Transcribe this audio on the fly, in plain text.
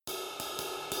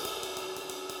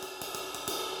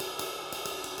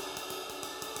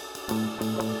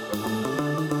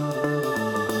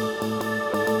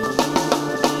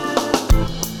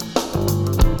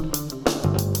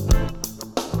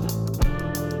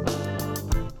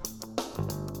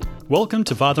Welcome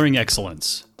to Fathering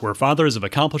Excellence, where fathers of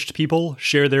accomplished people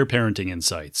share their parenting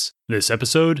insights. This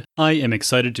episode, I am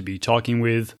excited to be talking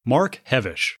with Mark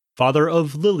Hevish, father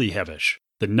of Lily Hevish,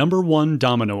 the #1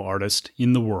 domino artist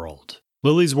in the world.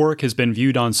 Lily's work has been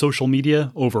viewed on social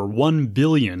media over 1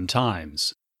 billion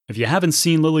times. If you haven't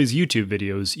seen Lily's YouTube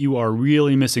videos, you are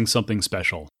really missing something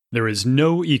special. There is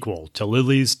no equal to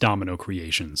Lily's domino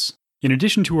creations. In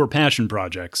addition to her passion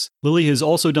projects, Lily has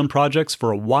also done projects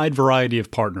for a wide variety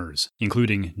of partners,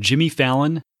 including Jimmy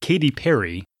Fallon, Katy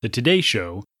Perry, The Today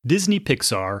Show, Disney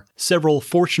Pixar, several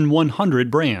Fortune 100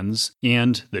 brands,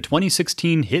 and the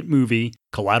 2016 hit movie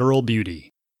Collateral Beauty.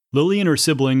 Lily and her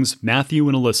siblings, Matthew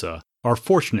and Alyssa, are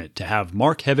fortunate to have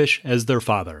Mark Hevish as their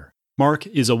father. Mark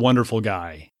is a wonderful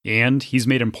guy, and he's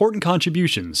made important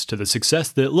contributions to the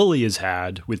success that Lily has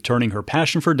had with turning her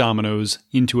passion for dominoes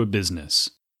into a business.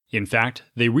 In fact,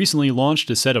 they recently launched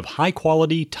a set of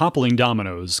high-quality toppling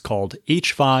dominoes called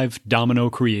H5 Domino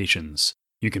Creations.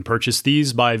 You can purchase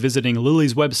these by visiting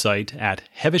Lily's website at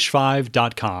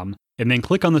hevish5.com and then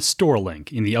click on the store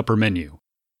link in the upper menu.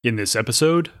 In this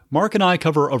episode, Mark and I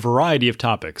cover a variety of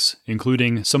topics,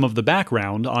 including some of the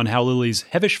background on how Lily's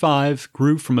Hevish 5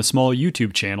 grew from a small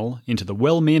YouTube channel into the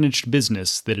well-managed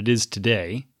business that it is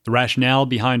today, the rationale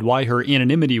behind why her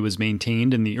anonymity was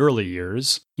maintained in the early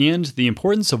years, and the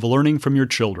importance of learning from your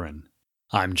children.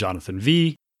 I'm Jonathan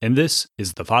V., and this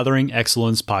is the Fathering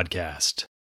Excellence Podcast.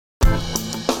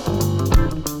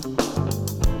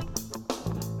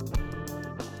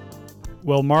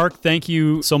 Well, Mark, thank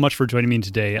you so much for joining me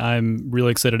today. I'm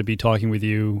really excited to be talking with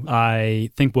you.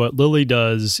 I think what Lily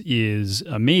does is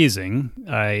amazing.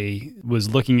 I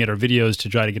was looking at her videos to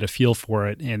try to get a feel for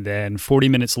it, and then 40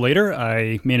 minutes later,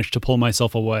 I managed to pull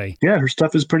myself away. Yeah, her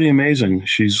stuff is pretty amazing.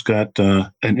 She's got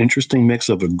an interesting mix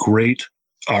of a great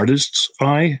artist's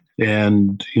eye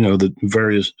and, the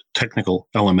various technical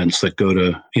elements that go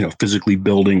to, physically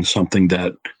building something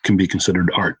that can be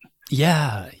considered art.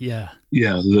 Yeah.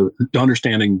 Yeah, the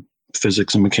understanding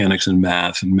physics and mechanics and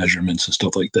math and measurements and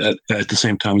stuff like that at the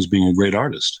same time as being a great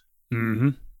artist. Mm-hmm.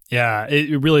 Yeah,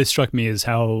 it really struck me as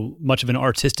how much of an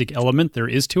artistic element there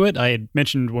is to it. I had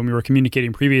mentioned when we were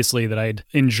communicating previously that I'd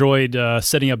enjoyed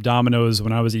setting up dominoes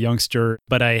when I was a youngster,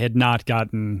 but I had not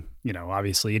gotten,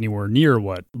 obviously anywhere near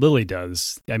what Lily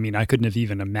does. I mean, I couldn't have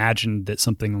even imagined that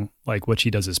something like what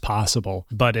she does is possible.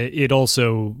 But it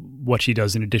also, what she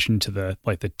does in addition to the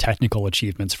technical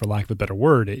achievements, for lack of a better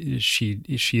word, she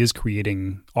is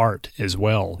creating art as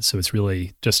well. So it's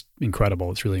really just incredible.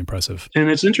 It's really impressive. And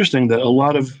it's interesting that a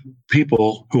lot of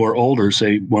people who are older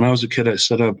say, when I was a kid, I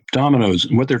set up dominoes.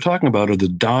 And what they're talking about are the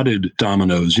dotted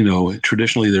dominoes.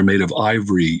 Traditionally they're made of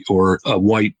ivory or a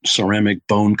white ceramic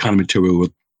bone kind of material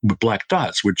with black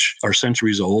dots, which are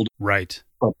centuries old. Right.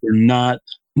 But they're not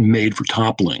made for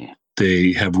toppling.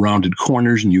 They have rounded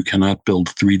corners, and you cannot build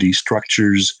 3D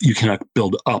structures. You cannot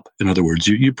build up. In other words,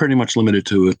 you're pretty much limited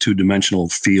to a two-dimensional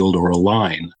field or a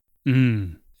line.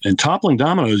 Mm. And toppling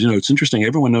dominoes, it's interesting.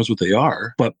 Everyone knows what they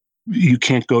are, but you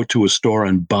can't go to a store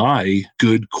and buy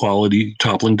good quality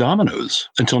toppling dominoes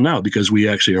until now, because we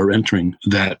actually are entering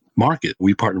that market.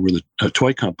 We partner with a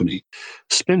toy company,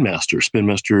 Spin Master. Spin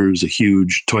Master is a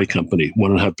huge toy company,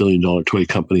 $1.5 billion toy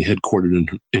company headquartered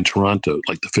in Toronto,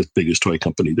 like the 5th biggest toy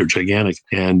company. They're gigantic.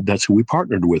 And that's who we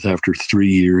partnered with after 3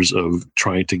 years of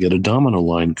trying to get a domino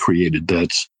line created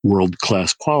that's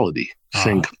world-class quality.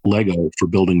 Think Lego for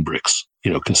building bricks,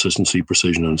 consistency,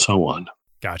 precision, and so on.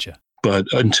 Gotcha. But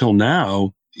until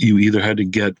now, you either had to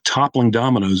get toppling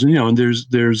dominoes, and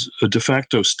there's a de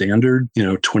facto standard,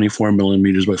 24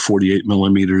 millimeters by 48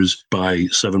 millimeters by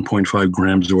 7.5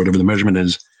 grams or whatever the measurement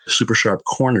is, super sharp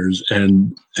corners.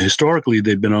 And historically,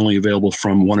 they've been only available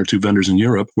from 1 or 2 vendors in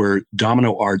Europe, where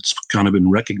domino art's kind of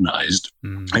been recognized.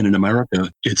 Mm. And in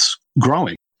America, it's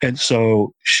growing. And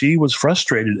so she was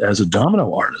frustrated as a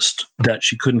domino artist that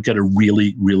she couldn't get a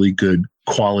really, really good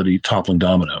quality toppling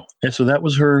domino. And so that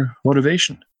was her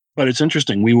motivation. But it's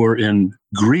interesting. We were in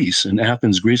Greece, in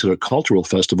Athens, Greece, at a cultural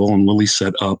festival, and Lily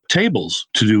set up tables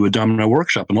to do a domino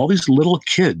workshop. And all these little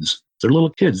kids, they're little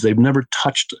kids. They've never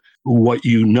touched what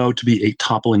you know to be a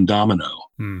toppling domino.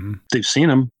 Mm-hmm. They've seen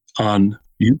them on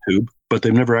YouTube, but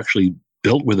they've never actually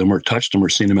built with him or touched him or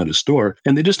seen him at a store.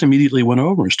 And they just immediately went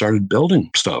over and started building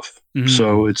stuff.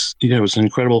 So it's, it's an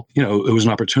incredible, it was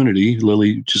an opportunity.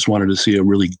 Lily just wanted to see a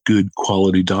really good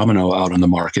quality domino out on the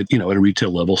market, at a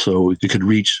retail level, so it could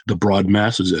reach the broad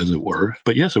masses, as it were.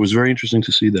 But yes, it was very interesting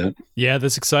to see that. Yeah,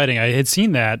 that's exciting. I had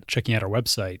seen that checking out our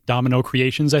website. Domino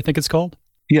Creations, I think it's called.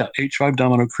 Yeah, H5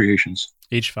 Domino Creations.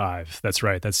 H5, that's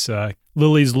right. That's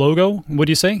Lily's logo. What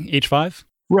do you say? H5?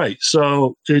 Right.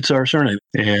 So it's our surname.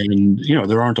 And,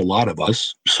 there aren't a lot of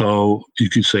us. So you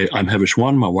could say I'm Hevish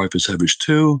 1, my wife is Hevish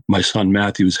 2, my son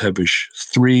Matthew is Hevish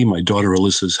 3, my daughter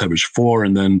Alyssa is Hevish 4,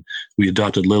 and then we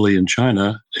adopted Lily in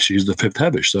China. She's the 5th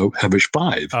Hevish, so Hevish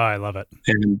 5. Oh, I love it.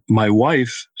 And my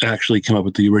wife actually came up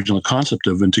with the original concept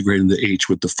of integrating the H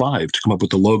with the 5 to come up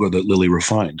with the logo that Lily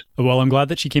refined. Well, I'm glad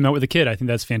that she came out with a kid. I think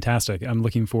that's fantastic. I'm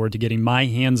looking forward to getting my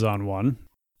hands on one.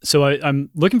 So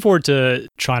I'm looking forward to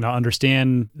trying to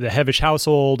understand the Hevish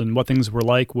household and what things were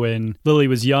like when Lily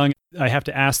was young. I have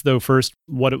to ask, though, first,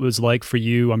 what it was like for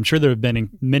you. I'm sure there have been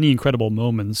many incredible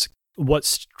moments. What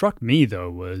struck me,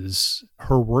 though, was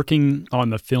her working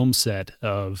on the film set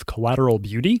of Collateral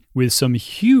Beauty with some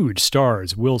huge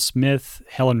stars: Will Smith,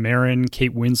 Helen Mirren,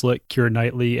 Kate Winslet, Keira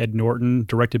Knightley, Ed Norton,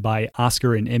 directed by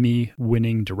Oscar and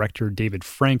Emmy-winning director David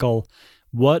Frankel.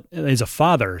 What, as a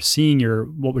father, seeing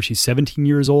what was she, 17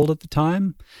 years old at the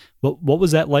time? What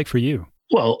was that like for you?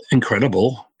 Well,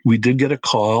 incredible. We did get a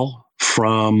call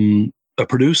from a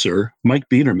producer, Mike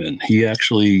Biederman. He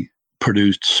actually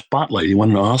produced Spotlight. He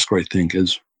won an Oscar, I think,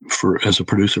 as a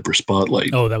producer for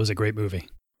Spotlight. Oh, that was a great movie.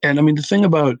 And I mean, the thing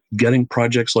about getting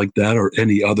projects like that or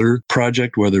any other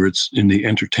project, whether it's in the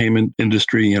entertainment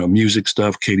industry, music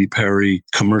stuff, Katy Perry,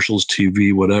 commercials,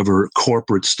 TV, whatever,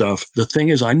 corporate stuff. The thing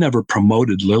is, I never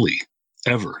promoted Lily,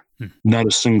 ever. Not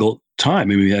a single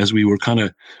time. I mean, as we were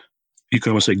you could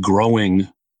almost say, growing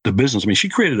the business. I mean, she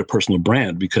created a personal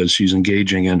brand because she's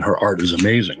engaging and her art is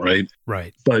amazing, right?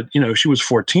 Right. But, she was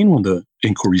 14 when the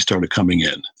inquiries started coming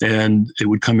in. And it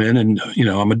would come in and,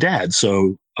 I'm a dad,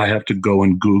 so I have to go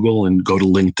and Google and go to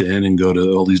LinkedIn and go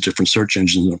to all these different search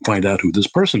engines and find out who this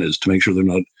person is to make sure they're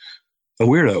not a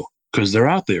weirdo, because they're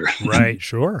out there. Right,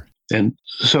 sure. And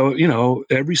so,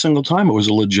 every single time it was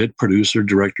a legit producer,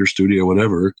 director, studio,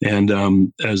 whatever. And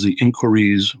as the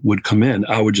inquiries would come in,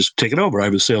 I would just take it over. I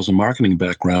have a sales and marketing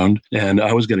background, and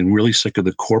I was getting really sick of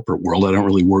the corporate world. I don't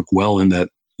really work well in that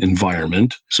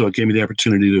environment. So it gave me the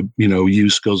opportunity to,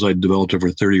 use skills I'd developed over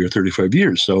 30 or 35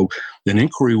 years. So an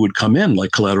inquiry would come in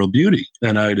like Collateral Beauty,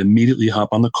 and I'd immediately hop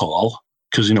on the call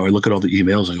because, I look at all the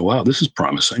emails and go, wow, this is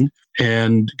promising,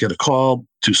 and get a call,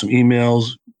 do some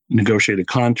emails, negotiate a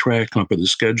contract, come up with a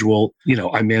schedule.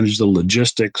 I manage the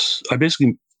logistics.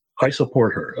 I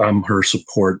support her. I'm her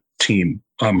support team.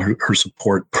 I'm her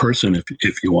support person,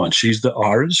 if you want. She's the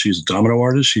artist. She's a domino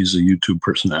artist. She's a YouTube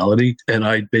personality. And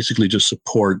I basically just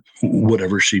support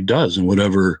whatever she does and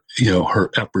whatever, her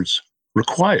efforts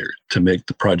required to make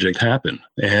the project happen.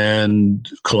 And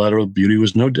Collateral Beauty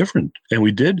was no different. And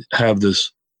we did have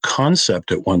this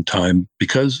concept at one time,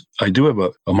 because I do have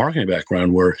a marketing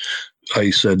background, where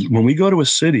I said, when we go to a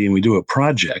city and we do a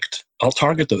project, I'll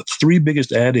target the 3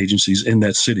 biggest ad agencies in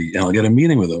that city, and I'll get a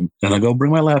meeting with them, and I'll go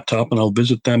bring my laptop and I'll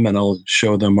visit them and I'll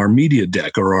show them our media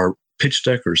deck or our pitch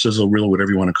deck or sizzle reel,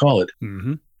 whatever you want to call it.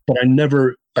 Mm-hmm. But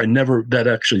that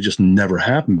actually just never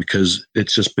happened, because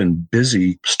it's just been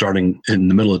busy starting in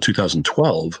the middle of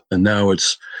 2012. And now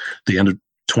it's the end of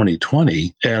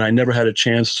 2020. And I never had a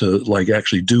chance to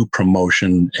actually do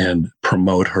promotion and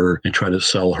promote her and try to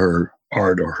sell her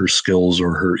art or her skills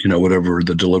or her, whatever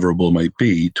the deliverable might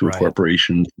be to a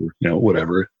corporation, or,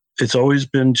 whatever. It's always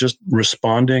been just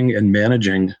responding and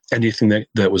managing anything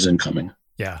that was incoming.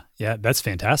 Yeah. That's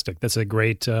fantastic. That's a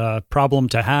great problem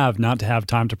to have, not to have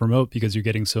time to promote, because you're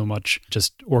getting so much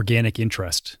just organic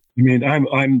interest. I mean,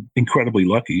 I'm incredibly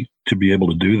lucky to be able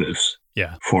to do this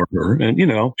for her. And,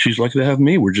 she's lucky to have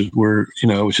me.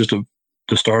 It's just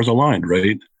the stars aligned,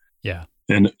 right? Yeah.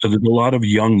 And there's a lot of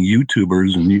young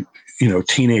YouTubers and,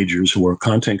 teenagers who are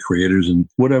content creators and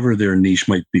whatever their niche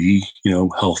might be,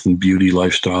 health and beauty,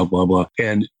 lifestyle, blah, blah.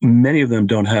 And many of them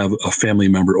don't have a family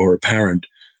member or a parent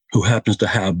who happens to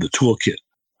have the toolkit,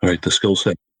 right, the skill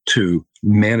set to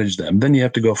manage them. Then you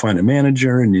have to go find a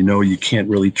manager, and you can't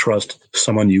really trust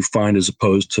someone you find as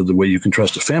opposed to the way you can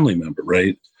trust a family member,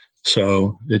 right?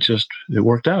 So it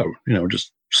worked out,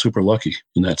 just super lucky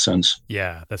in that sense.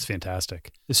 Yeah, that's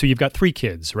fantastic. So you've got 3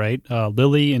 kids, right?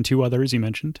 Lily and 2 others you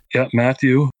mentioned? Yeah,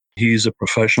 Matthew, He's a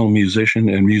professional musician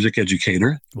and music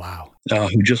educator. Wow.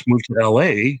 Who just moved to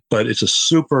LA, but it's a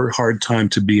super hard time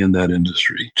to be in that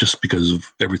industry just because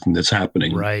of everything that's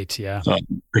happening. Right, yeah.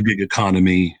 The gig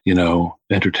economy,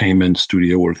 entertainment,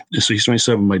 studio work. So he's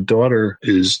 27. My daughter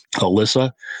is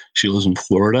Alyssa. She lives in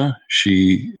Florida.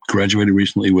 She graduated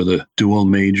recently with a dual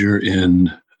major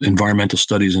in environmental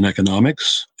studies and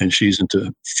economics, and she's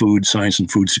into food science and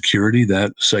food security,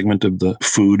 that segment of the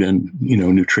food and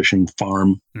nutrition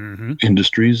farm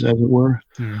industries, as it were.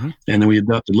 And then we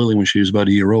adopted Lily when she was about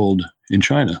a year old in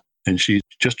China, and she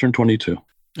just turned 22.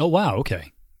 Oh, wow.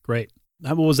 Okay, great.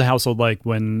 What was the household like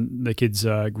when the kids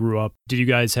grew up? Did you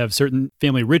guys have certain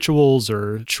family rituals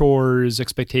or chores,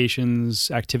 expectations,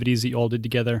 activities that you all did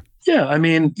together? Yeah, I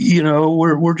mean,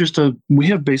 we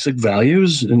have basic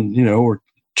values, and we're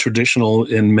traditional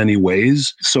in many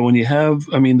ways. So when you have,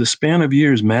 the span of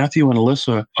years, Matthew and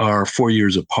Alyssa are 4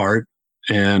 years apart,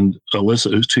 and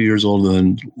Alyssa is 2 years older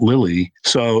than Lily.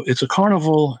 So it's a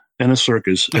carnival and a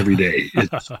circus every day.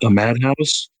 It's a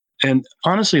madhouse. And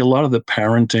honestly, a lot of the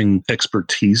parenting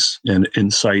expertise and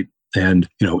insight and,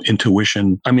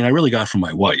 intuition, I really got from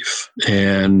my wife.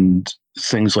 And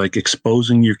things like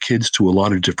exposing your kids to a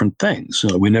lot of different things.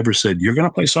 We never said, you're going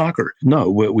to play soccer. No,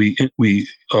 we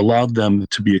allowed them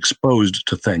to be exposed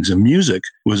to things. And music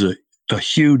was a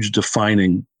huge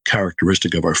defining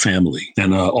characteristic of our family.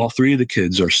 And all three of the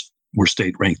kids were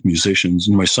state-ranked musicians.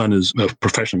 And my son is a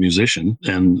professional musician,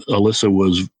 and Alyssa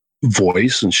was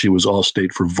voice, and she was all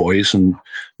state for voice and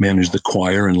managed the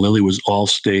choir, and Lily was all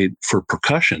state for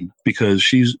percussion because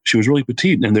she was really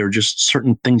petite, and there are just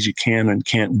certain things you can and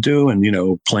can't do, and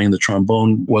playing the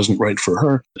trombone wasn't right for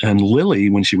her. And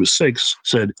Lily, when she was 6,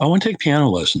 said, I want to take piano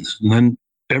lessons. And then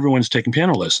everyone's taking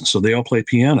piano lessons, so they all play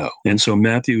piano. And so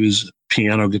Matthew is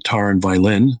piano, guitar, and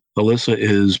violin. Alyssa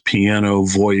is piano,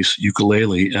 voice,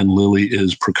 ukulele, and Lily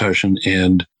is percussion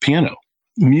and piano.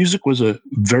 Music was a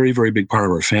very, very big part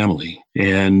of our family.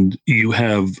 And you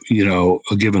have,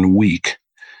 a given week,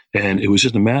 and it was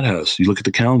just a madhouse. You look at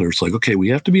the calendar, it's like, okay, we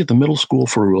have to be at the middle school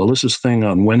for Alyssa's thing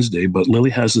on Wednesday, but Lily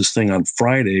has this thing on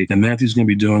Friday, and Matthew's going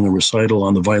to be doing a recital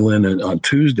on the violin on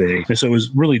Tuesday. And so it was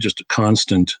really just a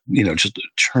constant, just a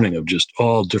churning of just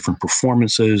all different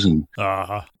performances. And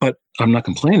But I'm not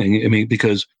complaining,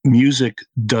 because music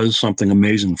does something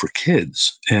amazing for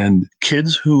kids. And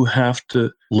kids who have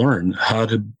to learn how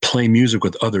to play music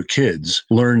with other kids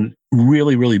learn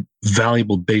really, really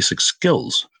valuable basic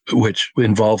skills, which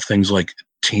involve things like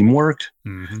teamwork,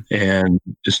 and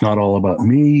it's not all about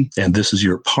me, and this is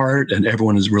your part, and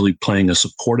everyone is really playing a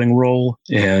supporting role.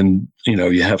 And,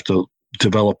 you have to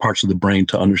develop parts of the brain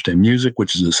to understand music,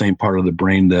 which is the same part of the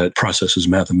brain that processes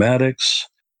mathematics.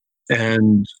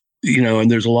 And,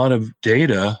 and there's a lot of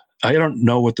data. I don't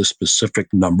know what the specific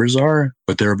numbers are,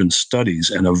 but there have been studies,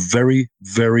 and a very,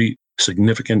 very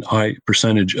significant high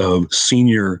percentage of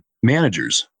senior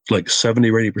managers, like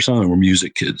 70 or 80% of them, were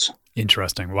music kids.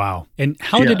 Interesting. Wow. And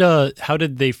how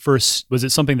did they first, was it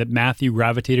something that Matthew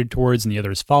gravitated towards and the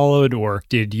others followed, or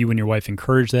did you and your wife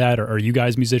encourage that, or are you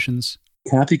guys musicians?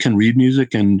 Kathy can read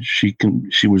music, and she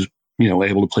was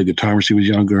able to play guitar when she was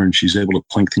younger, and she's able to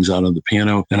plink things out on the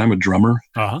piano. And I'm a drummer,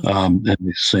 and I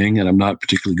sing, and I'm not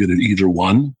particularly good at either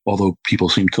one, although people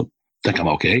seem to think I'm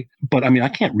okay. But I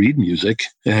can't read music.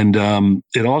 And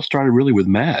it all started really with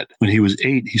Matt. When he was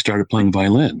 8, he started playing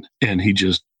violin, and he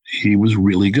was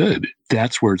really good.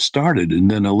 That's where it started. And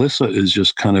then Alyssa is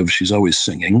just she's always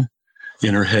singing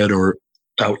in her head or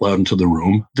out loud into the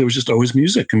room. There was just always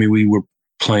music. We were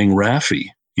playing Raffi.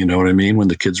 You know what I mean? When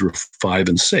the kids were 5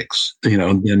 and 6,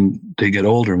 and then they get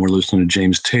older and we're listening to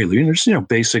James Taylor. There's,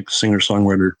 basic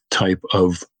singer-songwriter type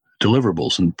of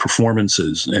deliverables and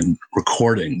performances and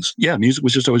recordings. Yeah, music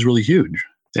was just always really huge.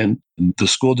 And the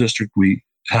school district we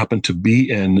happened to be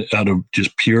in, out of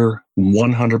just pure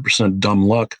 100% dumb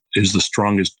luck, is the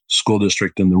strongest school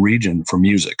district in the region for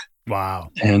music. Wow.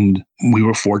 And we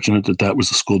were fortunate that was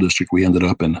the school district we ended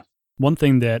up in. One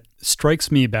thing that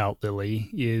strikes me about Lily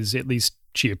is, at least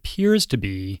she appears to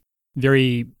be,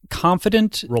 very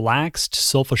confident, relaxed,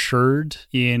 self-assured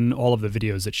in all of the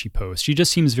videos that she posts. She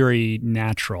just seems very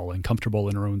natural and comfortable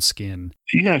in her own skin.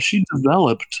 Yeah, she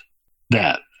developed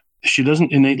that. She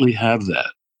doesn't innately have that.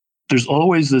 There's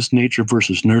always this nature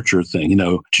versus nurture thing,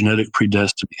 genetic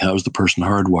predestiny. How's the person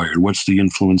hardwired? What's the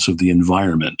influence of the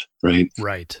environment, right?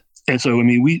 Right. And so,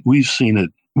 we've seen it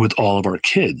with all of our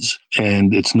kids.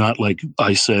 And it's not like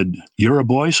I said, you're a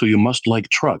boy, so you must like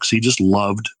trucks. He just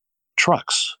loved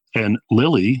trucks. And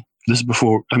Lily, this is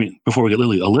before we get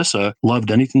Lily, Alyssa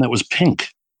loved anything that was pink.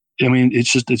 I mean,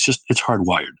 it's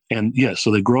hardwired. And yeah,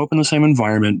 so they grow up in the same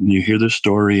environment and you hear their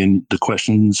story and the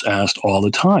questions asked all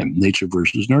the time, nature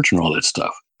versus nurture and all that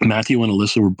stuff. Matthew and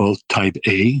Alyssa were both type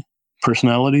A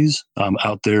personalities,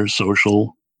 out there,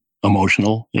 social,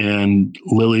 emotional. And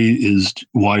Lily is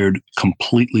wired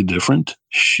completely different.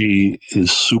 She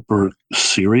is super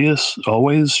serious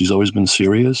always. She's always been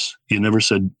serious. You never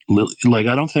said, like,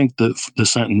 I don't think the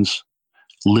sentence,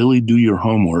 Lily, do your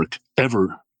homework,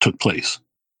 ever took place.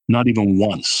 Not even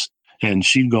once. And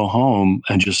she'd go home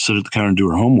and just sit at the counter and do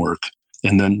her homework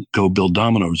and then go build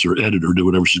dominoes or edit or do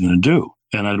whatever she's going to do.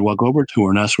 And I'd walk over to her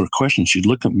and ask her a question. She'd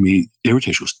look at me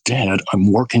irritated. She goes, Dad,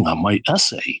 I'm working on my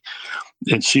essay.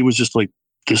 And she was just like,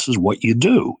 this is what you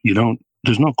do.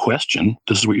 There's no question.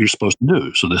 This is what you're supposed to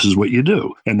do. So this is what you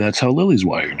do. And that's how Lily's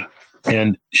wired.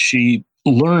 And she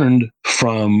learned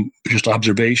from just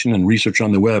observation and research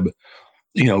on the web,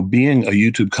 being a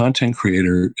YouTube content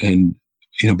creator and,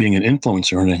 being an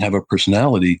influencer and have a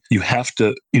personality, you have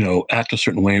to, act a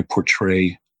certain way and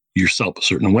portray yourself a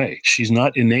certain way. She's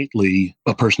not innately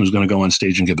a person who's going to go on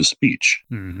stage and give a speech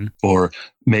or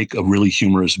make a really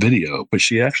humorous video, but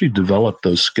she actually developed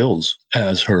those skills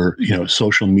as her,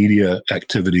 social media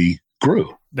activity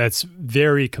grew. That's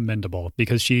very commendable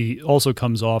because she also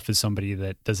comes off as somebody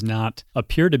that does not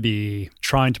appear to be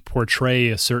trying to portray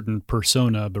a certain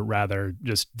persona, but rather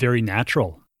just very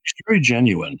natural. She's very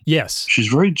genuine. Yes. She's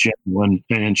very genuine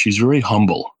and she's very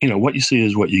humble. What you see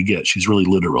is what you get. She's really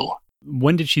literal.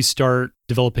 When did she start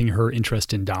developing her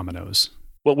interest in dominoes?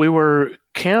 Well, we were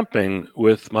camping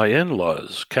with my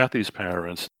in-laws, Kathy's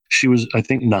parents. She was, I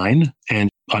think, 9 and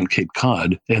on Cape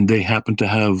Cod, and they happened to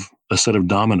have a set of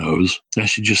dominoes, and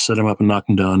she just set them up and knocked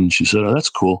them down. And she said, oh, that's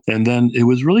cool. And then it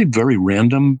was really very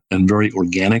random and very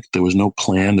organic. There was no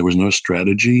plan. There was no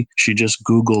strategy. She just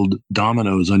Googled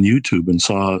dominoes on YouTube and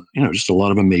saw, just a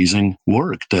lot of amazing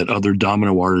work that other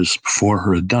domino artists before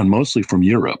her had done, mostly from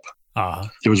Europe.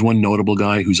 There was one notable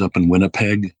guy who's up in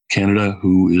Winnipeg, Canada,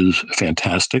 who is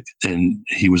fantastic, and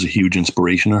he was a huge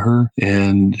inspiration to her.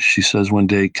 And she says one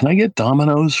day, can I get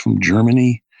dominoes from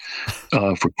Germany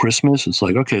for Christmas? It's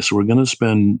like, okay, so we're going to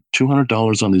spend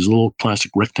 $200 on these little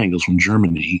plastic rectangles from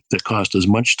Germany that cost as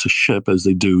much to ship as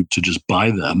they do to just buy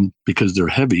them because they're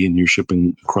heavy and you're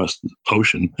shipping across the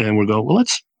ocean. And we're going, well,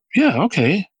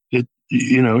 okay.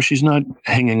 She's not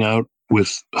hanging out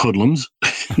with hoodlums,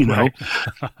 Right.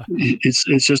 It's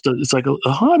just it's like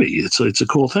a hobby. It's a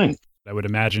cool thing. I would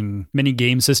imagine many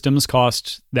game systems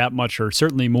cost that much or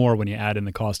certainly more when you add in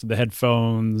the cost of the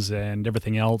headphones and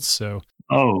everything else. So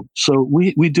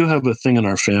we do have a thing in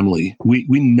our family. We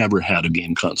never had a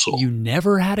game console. You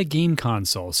never had a game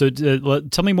console. So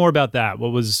tell me more about that.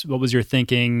 What was your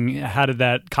thinking? How did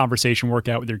that conversation work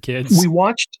out with your kids? We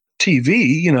watched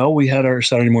TV, we had our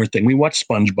Saturday morning thing. We watched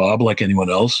SpongeBob like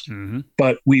anyone else,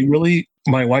 but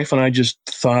my wife and I just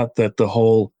thought that the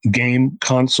whole game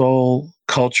console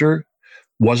culture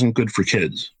wasn't good for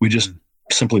kids. We just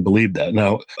simply believed that.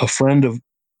 Now, a friend of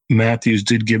Matthew's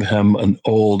did give him an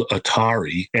old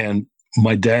Atari, and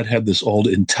my dad had this old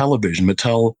Intellivision.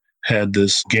 Mattel had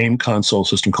this game console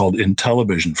system called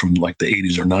Intellivision from like the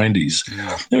 80s or 90s.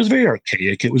 Yeah. It was very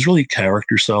archaic. It was really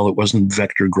character cell. It wasn't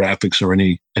vector graphics or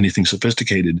anything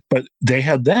sophisticated. But they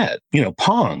had that,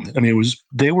 Pong. I mean,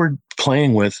 they were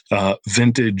playing with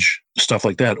vintage stuff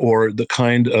like that, or the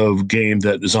kind of game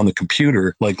that is on the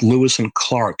computer, like Lewis and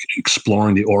Clark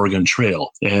exploring the Oregon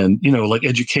Trail, and like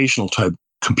educational type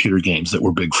computer games that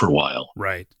were big for a while.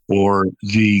 Right. Or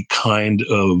the kind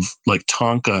of like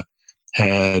Tonka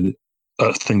had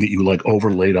a thing that you like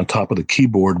overlaid on top of the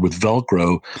keyboard with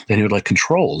Velcro, and you had like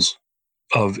controls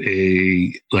of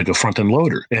a front end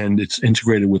loader, and it's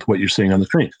integrated with what you're seeing on the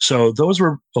screen. So those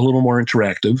were a little more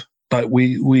interactive, but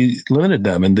we limited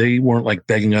them, and they weren't like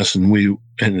begging us, and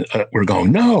we're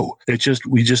going, no.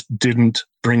 We just didn't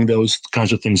bring those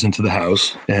kinds of things into the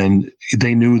house, and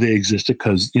they knew they existed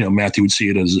because Matthew would see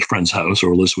it at his friend's house,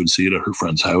 or Alyssa would see it at her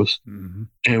friend's house,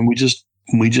 and we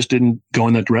just didn't go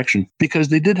in that direction because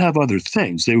they did have other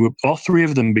things. All three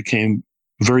of them became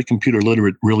very computer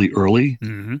literate really early.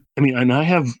 I mean, and I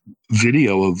have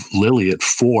video of Lily at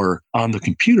 4 on the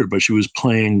computer, but she was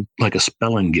playing like a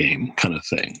spelling game kind of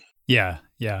thing. Yeah.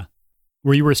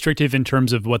 Were you restrictive in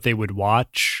terms of what they would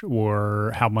watch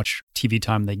or how much TV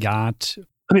time they got?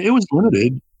 I mean, it was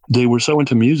limited. They were so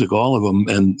into music, all of them,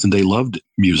 and they loved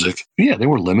music. Yeah, there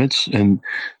were limits, and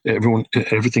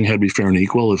everything had to be fair and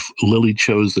equal. If Lily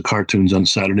chose the cartoons on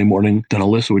Saturday morning, then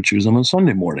Alyssa would choose them on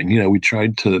Sunday morning. We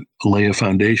tried to lay a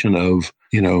foundation of,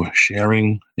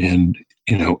 sharing and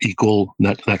equal,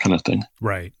 that kind of thing.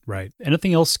 Right.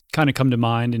 Anything else kind of come to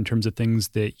mind in terms of things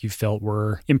that you felt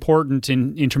were important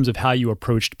in terms of how you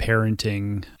approached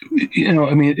parenting?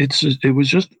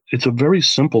 It's a very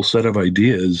simple set of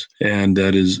ideas, and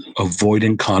that is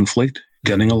avoiding conflict,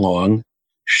 getting along,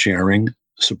 sharing,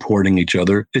 supporting each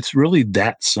other. It's really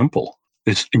that simple.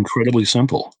 It's incredibly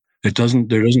simple. There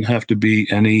doesn't have to be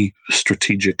any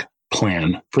strategic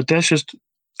plan, but that's just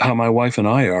how my wife and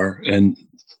I are. And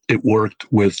it worked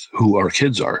with who our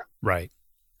kids are. Right.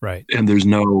 And there's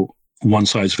no one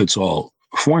size fits all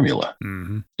formula.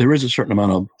 Mm-hmm. There is a certain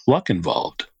amount of luck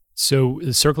involved. So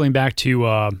circling back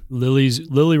to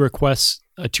Lily requests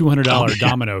a $200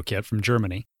 domino kit from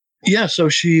Germany. Yeah. So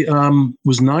she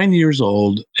was 9 years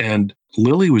old, and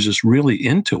Lily was just really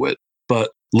into it.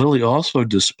 But Lily also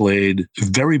displayed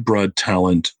very broad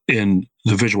talent in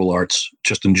the visual arts,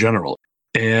 just in general.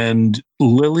 And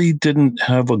Lily didn't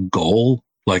have a goal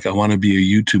like, I want to be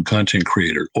a YouTube content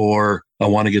creator, or I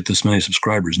want to get this many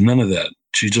subscribers. None of that.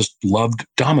 She just loved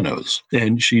dominoes.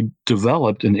 And she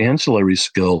developed an ancillary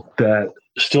skill that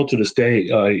still to this day,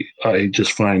 I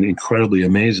just find incredibly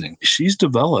amazing. She's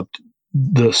developed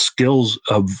the skills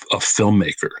of a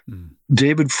filmmaker.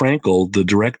 David Frankel, the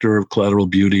director of Collateral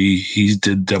Beauty, he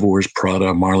did Devil Wears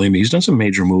Prada, Marley and Me. He's done some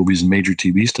major movies and major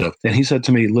TV stuff. And he said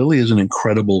to me, Lily is an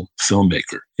incredible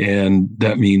filmmaker. And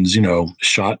that means,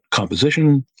 shot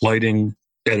composition, lighting,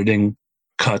 editing,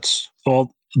 cuts,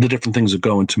 all the different things that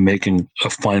go into making a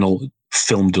final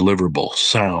film deliverable,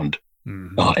 sound,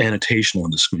 annotation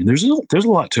on the screen. There's a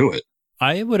lot to it.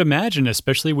 I would imagine,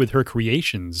 especially with her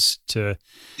creations, to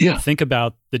think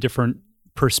about the different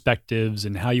perspectives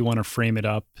and how you want to frame it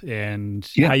up and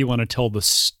how you want to tell the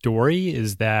story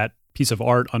as that piece of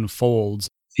art unfolds.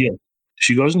 Yeah.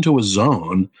 She goes into a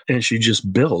zone and she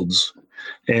just builds.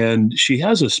 And she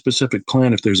has a specific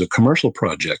plan if there's a commercial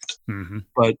project. Mm-hmm.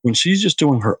 But when she's just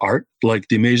doing her art, like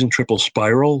The Amazing Triple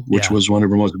Spiral, which was one of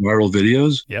her most viral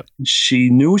videos, she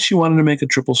knew she wanted to make a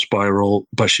triple spiral,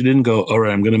 but she didn't go, all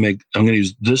right, I'm going to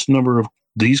use this number of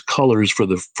these colors for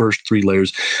the first 3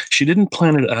 layers. She didn't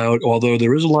plan it out, although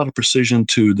there is a lot of precision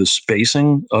to the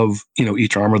spacing of,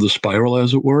 each arm of the spiral,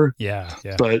 as it were. Yeah.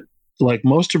 But like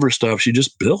most of her stuff, she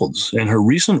just builds. And her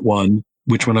recent one,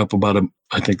 which went up about,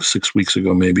 I think 6 weeks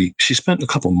ago, maybe, she spent a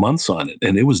couple months on it,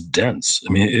 and it was dense.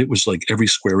 I mean, it was like every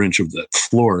square inch of the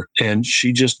floor. And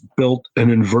she just built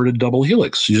an inverted double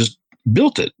helix. She just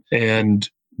built it. And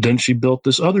then she built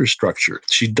this other structure.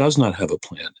 She does not have a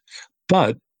plan,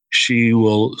 but she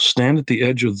will stand at the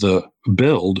edge of the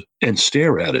build and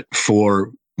stare at it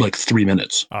for like 3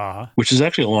 minutes, which is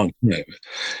actually a long time.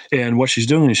 And what she's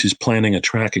doing is she's planning a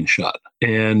tracking shot.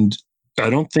 And I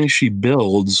don't think she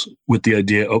builds with the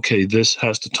idea, okay, this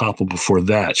has to topple before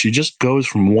that. She just goes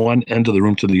from one end of the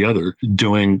room to the other,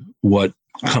 doing what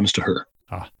comes to her.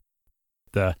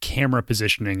 The camera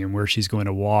positioning and where she's going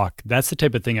to walk, that's the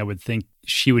type of thing I would think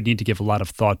she would need to give a lot of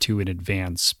thought to in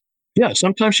advance. Yeah,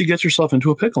 sometimes she gets herself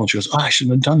into a pickle and she goes, I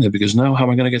shouldn't have done that because now how am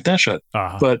I going to get that shot?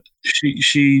 But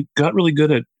she got really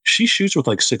good at, she shoots with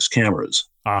like 6 cameras,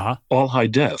 all high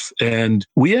def. And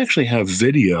we actually have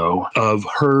video of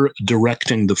her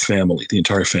directing the family, the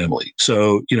entire family.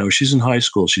 So, she's in high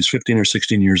school. She's 15 or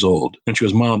 16 years old. And she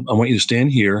goes, Mom, I want you to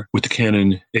stand here with the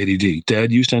Canon 80D.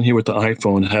 Dad, you stand here with the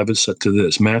iPhone, have it set to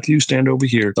this. Matthew, stand over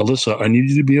here. Alyssa, I need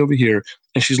you to be over here.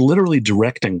 And she's literally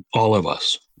directing all of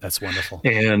us. That's wonderful.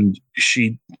 And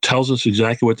she tells us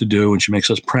exactly what to do, and she makes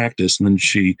us practice, and then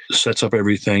she sets up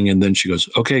everything, and then she goes,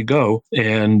 okay, go.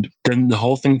 And then the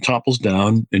whole thing topples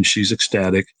down, and she's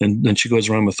ecstatic. And then she goes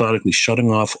around methodically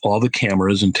shutting off all the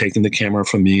cameras and taking the camera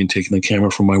from me and taking the camera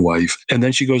from my wife. And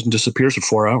then she goes and disappears for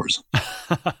 4 hours.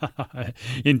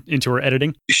 Into her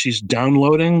editing? She's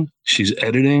downloading, she's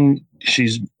editing,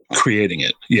 she's creating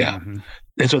it. Yeah. Mm-hmm.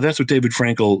 And so that's what David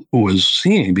Frankel was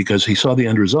seeing, because he saw the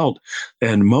end result.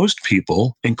 And most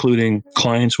people, including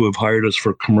clients who have hired us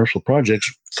for commercial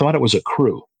projects, thought it was a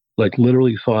crew, like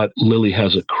literally thought Lily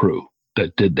has a crew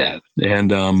that did that.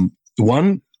 And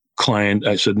one client,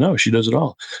 I said, no, she does it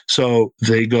all. So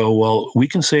they go, well, we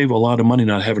can save a lot of money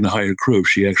not having to hire a crew if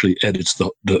she actually edits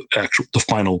the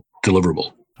final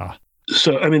deliverable.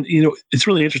 So, I mean, it's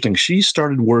really interesting. She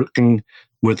started working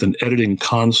with an editing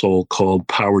console called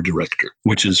Power Director,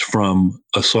 which is from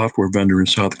a software vendor in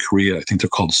South Korea. I think they're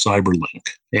called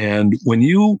Cyberlink. And when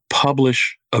you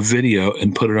publish a video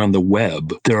and put it on the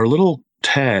web, there are little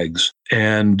tags,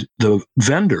 and the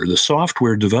vendor, the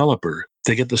software developer,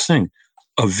 they get this thing.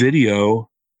 A video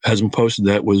has been posted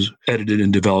that was edited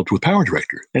and developed with Power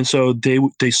Director. And so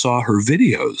they saw her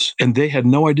videos, and they had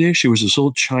no idea she was this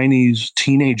little Chinese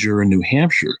teenager in New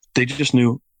Hampshire. They just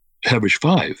knew Hevesh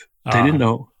 5. They didn't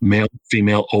know male,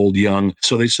 female, old, young.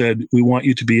 So they said, we want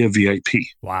you to be a VIP.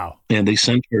 Wow. And they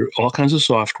sent her all kinds of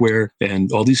software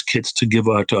and all these kits to give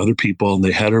out to other people. And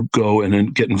they had her go and then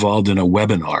get involved in a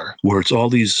webinar where it's all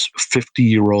these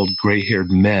 50-year-old gray-haired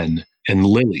men and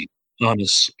Lily on a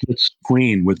split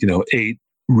screen with, 8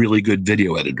 really good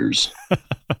video editors.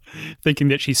 Thinking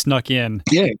that she snuck in.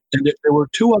 Yeah. And there were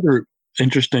 2 other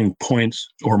interesting points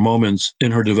or moments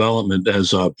in her development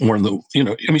as one of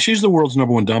the, she's the world's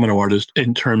 #1 domino artist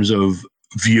in terms of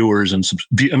viewers and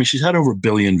she's had over 1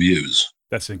 billion views.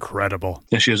 That's incredible.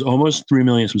 And she has almost 3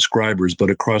 million subscribers, but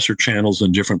across her channels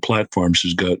and different platforms,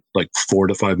 she's got like 4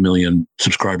 to 5 million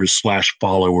subscribers /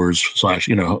 followers /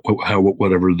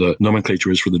 whatever the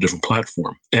nomenclature is for the different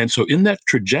platform. And so in that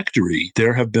trajectory,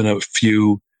 there have been a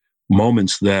few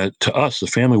moments that to us, the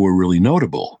family, were really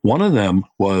notable. One of them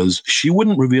was she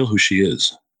wouldn't reveal who she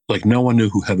is. Like no one knew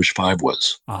who Hevesh 5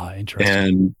 was. Interesting.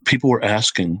 And people were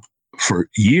asking for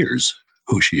years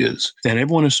who she is. And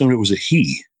everyone assumed it was a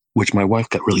he, which my wife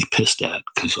got really pissed at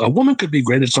because a woman could be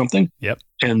great at something. Yep.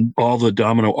 And all the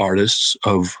domino artists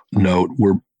of note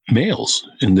were males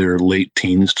in their late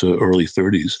teens to early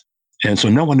 30s. And so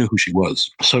no one knew who she was.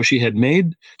 So she had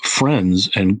made friends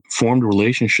and formed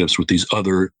relationships with these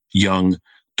other young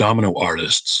domino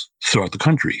artists throughout the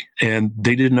country. And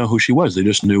they didn't know who she was. They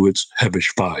just knew it's Hevesh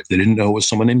 5. They didn't know it was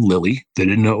someone named Lily. They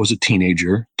didn't know it was a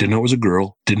teenager. Didn't know it was a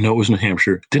girl. Didn't know it was New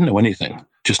Hampshire. Didn't know anything.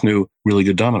 Just knew really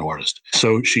good domino artist.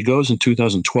 So she goes in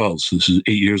 2012. So this is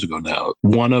 8 years ago now.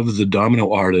 One of the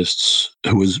domino artists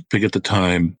who was big at the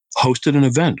time hosted an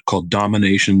event called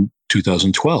Domination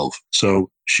 2012. So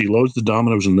she loads the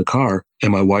dominoes in the car,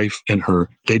 and my wife and her,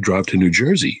 they drive to New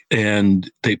Jersey, and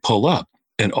they pull up,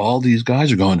 and all these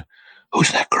guys are going,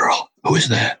 "Who's that girl? Who is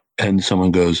that?" And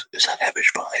someone goes, "Is that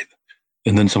Hevesh 5?"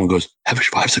 And then someone goes, "Hevesh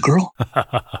 5's a girl?"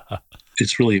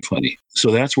 It's really funny.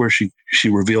 So that's where she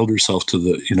revealed herself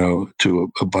to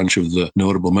to a bunch of the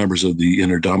notable members of the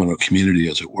inner domino community,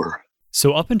 as it were.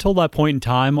 So up until that point in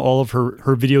time, all of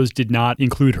her videos did not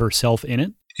include herself in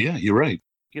it? Yeah, you're right.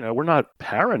 We're not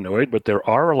paranoid, but there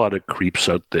are a lot of creeps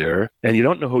out there, and you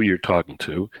don't know who you're talking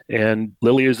to. And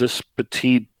Lily is this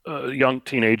petite young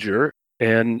teenager,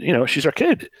 and, she's our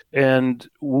kid. And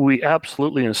we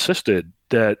absolutely insisted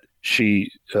that she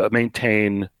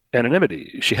maintain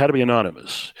anonymity. She had to be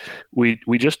anonymous. We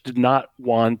just did not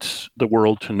want the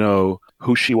world to know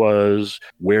who she was,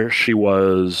 where she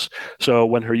was. So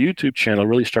when her YouTube channel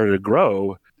really started to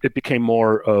grow, it became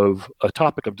more of a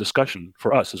topic of discussion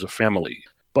for us as a family.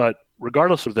 But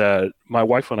regardless of that, my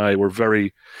wife and I were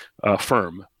very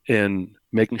firm in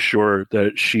making sure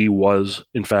that she was,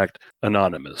 in fact,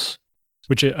 anonymous.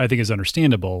 Which I think is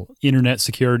understandable. Internet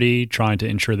security, trying to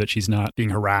ensure that she's not being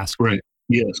harassed. Right.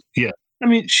 Yes. Yeah. I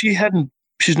mean, she's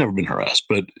never been harassed,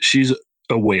 but she's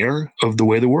aware of the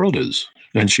way the world is.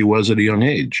 And she was at a young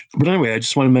age. But anyway, I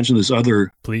just want to mention this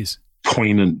other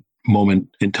poignant moment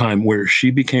in time where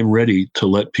she became ready to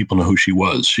let people know who she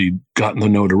was. She'd gotten the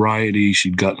notoriety,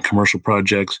 she'd gotten commercial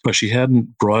projects, but she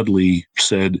hadn't broadly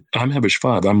said, "I'm Hevesh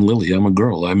 5, I'm Lily, I'm a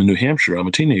girl, I'm in New Hampshire, I'm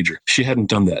a teenager." She hadn't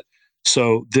done that.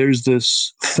 So there's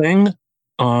this thing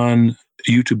on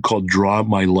YouTube called Draw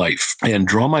My Life. And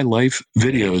Draw My Life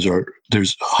videos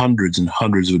there's hundreds and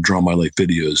hundreds of Draw My Life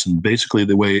videos. And basically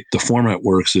the way the format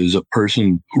works is a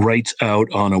person writes out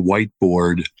on a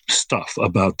whiteboard stuff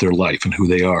about their life and who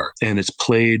they are. And it's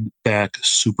played back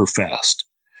super fast.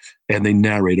 And they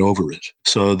narrate over it.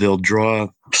 So they'll draw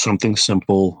something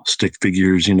simple, stick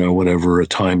figures, whatever, a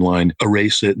timeline,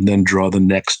 erase it, and then draw the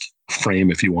next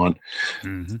frame if you want.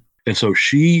 Mm-hmm. And so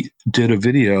she did a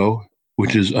video,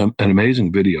 which is an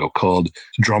amazing video called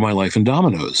Draw My Life in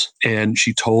Dominoes. And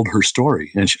she told her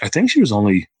story. And I think she was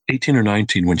only 18 or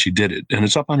 19 when she did it. And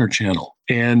it's up on her channel.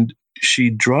 And she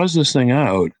draws this thing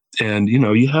out. And,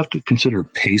 you have to consider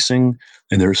pacing.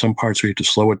 And there are some parts where you have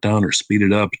to slow it down or speed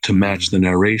it up to match the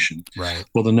narration. Right.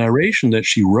 Well, the narration that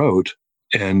she wrote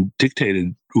and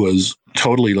dictated was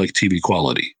totally like TV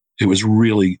quality. It was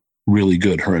really, really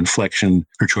good. Her inflection,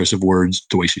 her choice of words,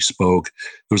 the way she spoke.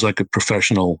 It was like a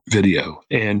professional video.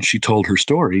 And she told her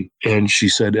story and she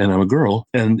said, "And I'm a girl."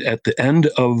 And at the end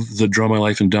of the Draw My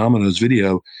Life in Dominoes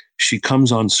video, she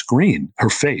comes on screen, her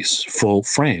face, full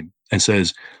frame, and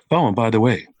says, "Oh, and by the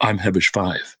way, I'm Hevesh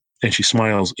 5." And she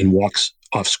smiles and walks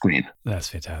off screen. That's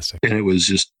fantastic. And it was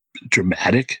just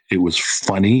dramatic. It was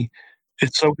funny.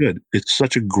 It's so good. It's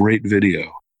such a great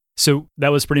video. So that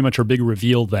was pretty much her big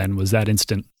reveal then, was that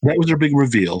instant? That was her big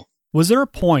reveal. Was there a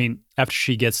point after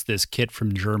she gets this kit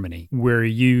from Germany where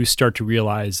you start to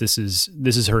realize this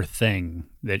is her thing,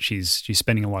 that she's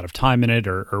spending a lot of time in it,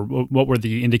 or what were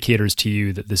the indicators to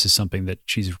you that this is something that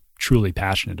she's truly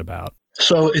passionate about?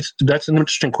 So that's an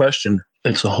interesting question.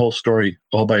 It's a whole story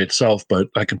all by itself, but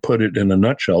I can put it in a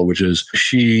nutshell, which is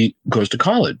she goes to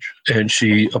college and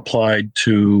she applied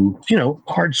to,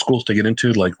 hard schools to get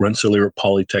into, like Rensselaer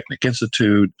Polytechnic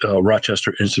Institute,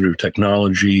 Rochester Institute of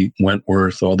Technology,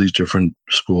 Wentworth, all these different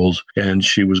schools. And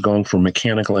she was going for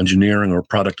mechanical engineering or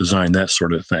product design, that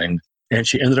sort of thing. And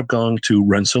she ended up going to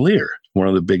Rensselaer, one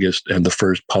of the biggest and the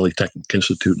first Polytechnic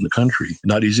Institute in the country.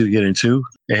 Not easy to get into.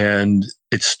 And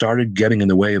it started getting in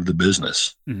the way of the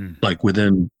business, like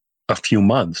within a few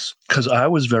months, because I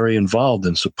was very involved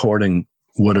in supporting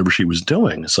whatever she was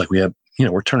doing. It's like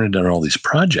we're turning down all these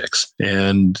projects,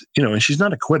 and she's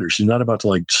not a quitter. She's not about to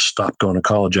like stop going to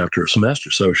college after a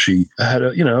semester. So she had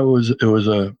it was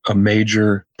a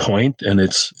major point, and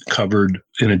it's covered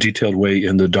in a detailed way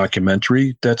in the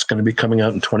documentary that's going to be coming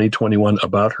out in 2021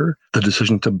 about her, the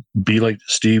decision to be like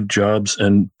Steve Jobs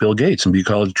and Bill Gates and be a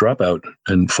college dropout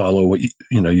and follow what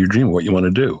your dream, what you want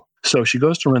to do. So she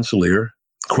goes to Rensselaer.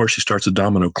 Of course, she starts a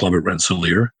domino club at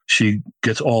Rensselaer. She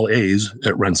gets all A's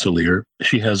at Rensselaer.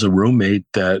 She has a roommate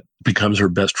that becomes her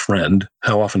best friend.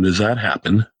 How often does that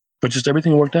happen? But just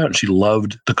everything worked out. And she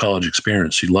loved the college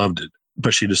experience. She loved it.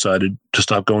 But she decided to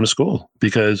stop going to school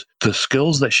because the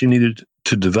skills that she needed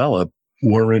to develop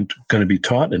weren't going to be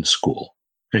taught in school.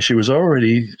 And she was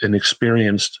already an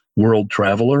experienced world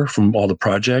traveler from all the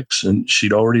projects. And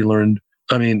she'd already learned,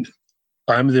 I'm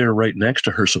there right next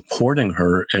to her, supporting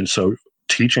her. And so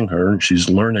teaching her, and she's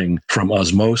learning from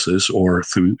osmosis or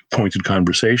through pointed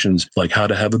conversations, like how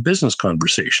to have a business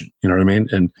conversation. You know what I mean?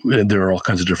 And there are all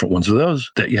kinds of different ones of those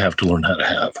that you have to learn how to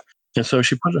have. And so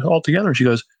she put it all together. She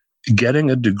goes, getting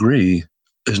a degree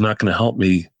is not going to help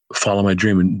me follow my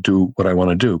dream and do what I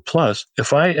want to do. Plus,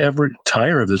 if I ever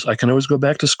tire of this, I can always go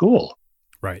back to school.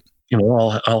 Right.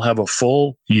 I'll have a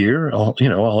full year.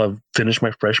 I'll have finished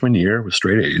my freshman year with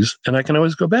straight A's, and I can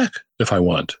always go back if I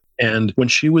want. And when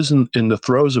she was in the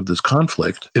throes of this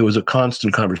conflict, it was a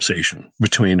constant conversation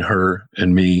between her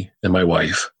and me and my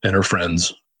wife and her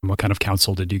friends. What kind of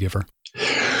counsel did you give her?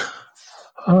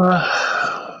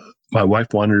 My wife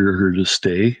wanted her to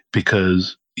stay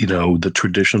because, the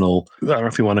traditional, I don't know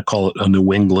if you want to call it a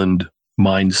New England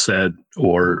mindset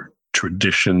or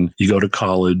tradition. You go to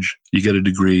college, you get a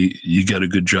degree, you get a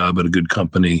good job at a good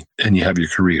company, and you have your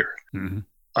career. Mm-hmm.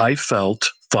 I felt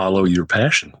follow your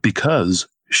passion because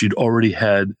she'd already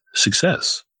had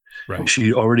success. Right.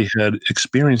 She already had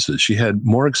experiences. She had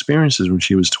more experiences when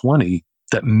she was 20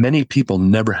 that many people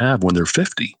never have when they're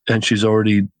 50. And she's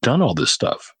already done all this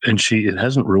stuff. And it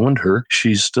hasn't ruined her.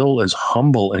 She's still as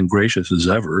humble and gracious as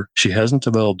ever. She hasn't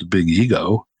developed a big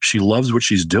ego. She loves what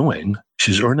she's doing.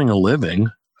 She's earning a living.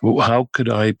 How could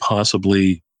I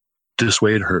possibly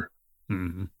dissuade her?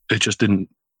 Mm-hmm. It just didn't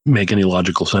make any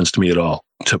logical sense to me at all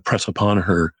to press upon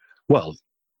her. Well,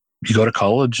 you go to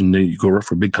college and then you go work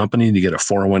for a big company and you get a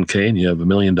 401k and you have $1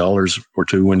 million or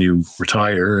two when you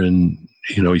retire, and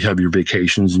you have your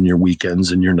vacations and your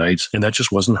weekends and your nights. And that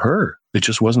just wasn't her. It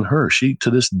just wasn't her. She,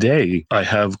 to this day, I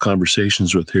have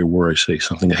conversations with her where I say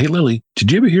something. Hey, Lily,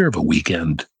 did you ever hear of a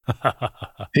weekend?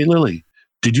 Hey, Lily,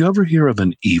 did you ever hear of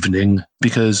an evening?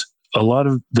 Because a lot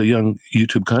of the young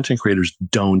YouTube content creators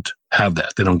don't have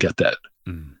that. They don't get that.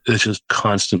 It's just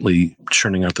constantly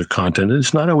churning out their content. And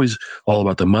it's not always all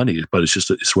about the money, but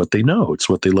it's what they know. It's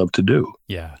what they love to do.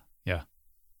 Yeah. Yeah.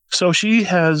 So she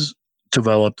has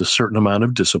developed a certain amount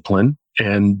of discipline,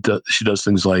 and she does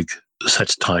things like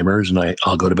sets timers, and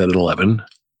I'll go to bed at 11.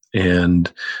 And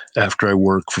after I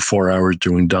work for 4 hours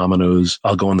doing dominoes,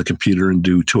 I'll go on the computer and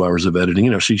do 2 hours of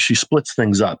editing. She splits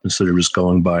things up instead of just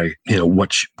going by,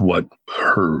 what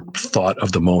her thought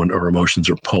of the moment or emotions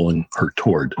are pulling her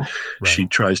toward. Right. She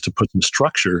tries to put some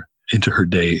structure into her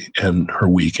day and her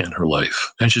week and her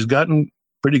life. And she's gotten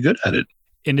pretty good at it.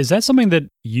 And is that something that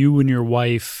you and your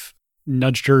wife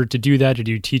nudged her to do that? Did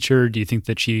you teach her? Do you think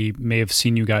that she may have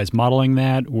seen you guys modeling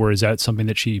that? Or is that something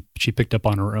that she picked up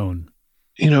on her own?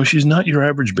 She's not your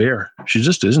average bear. She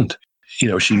just isn't.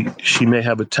 She may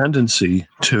have a tendency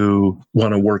to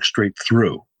want to work straight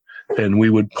through. And we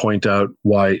would point out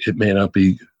why it may not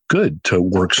be good to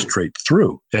work straight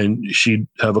through. And she'd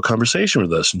have a conversation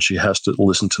with us, and she has to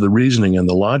listen to the reasoning and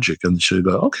the logic. And she'd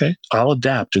go, okay, I'll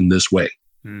adapt in this way.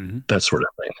 Mm-hmm. That sort of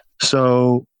thing.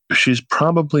 So she's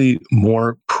probably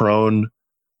more prone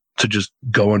to just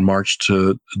go and march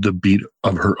to the beat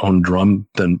of her own drum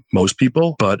than most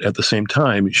people. But at the same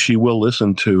time, she will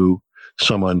listen to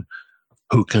someone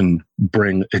who can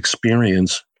bring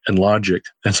experience and logic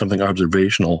and something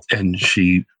observational, and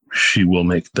she will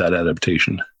make that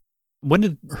adaptation. When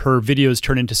did her videos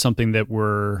turn into something that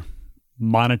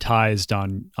monetized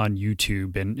on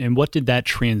YouTube, and what did that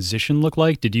transition look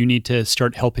like? Did you need to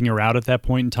start helping her out at that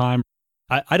point in time?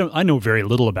 I know very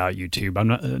little about YouTube.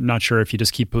 I'm not sure if you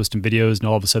just keep posting videos and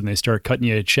all of a sudden they start cutting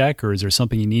you a check, or is there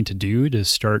something you need to do to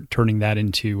start turning that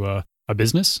into a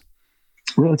business?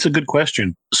 Well, it's a good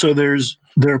question. So there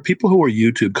are people who are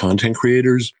YouTube content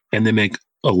creators and they make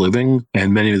a living,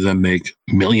 and many of them make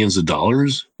millions of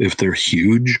dollars if they're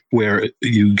huge, where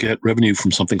you get revenue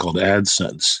from something called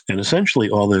AdSense. And essentially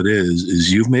all that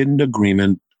is you've made an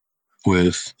agreement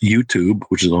with YouTube,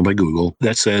 which is owned by Google,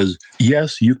 that says,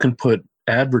 yes, you can put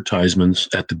advertisements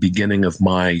at the beginning of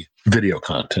my video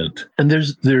content. And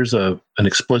there's an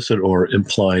explicit or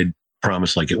implied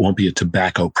promise, like it won't be a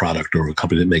tobacco product or a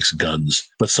company that makes guns,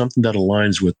 but something that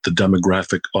aligns with the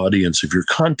demographic audience of your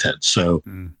content. So,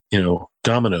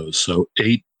 Domino's, so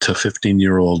 8 to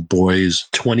 15-year-old boys,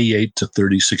 28 to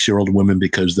 36-year-old women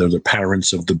because they're the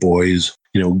parents of the boys,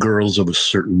 girls of a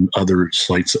certain other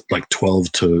sites like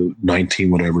 12 to 19,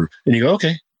 whatever. And you go,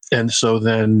 okay. And so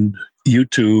then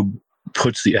YouTube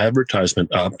puts the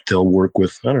advertisement up. They'll work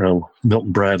with, I don't know,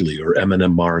 Milton Bradley or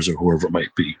M&M Mars or whoever it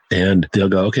might be. And they'll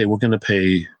go, okay, we're going to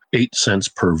pay 8 cents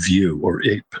per view or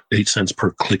 8 cents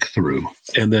per click through.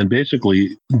 And then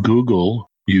basically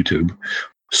YouTube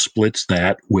splits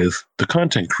that with the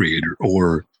content creator,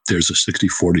 or there's a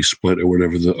 60-40 split or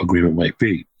whatever the agreement might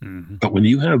be. Mm-hmm. But when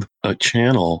you have a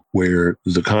channel where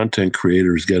the content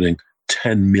creator is getting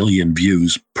 10 million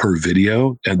views per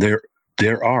video, and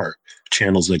there are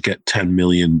channels that get 10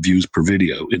 million views per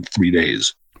video in 3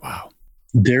 days. Wow.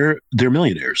 They're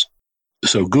millionaires.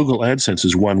 So Google AdSense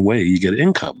is one way you get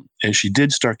income. And she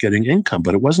did start getting income,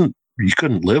 but you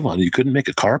couldn't live on it. You couldn't make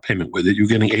a car payment with it. You're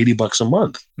getting $80 a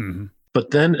month. Mm-hmm.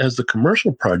 But then as the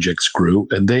commercial projects grew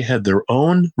and they had their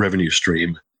own revenue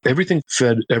stream, everything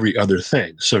fed every other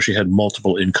thing. So she had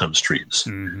multiple income streams.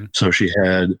 Mm-hmm. So she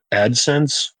had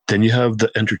AdSense. Then you have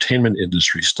the entertainment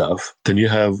industry stuff. Then you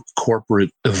have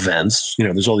corporate events.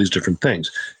 There's all these different things,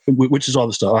 which is all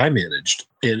the stuff I managed.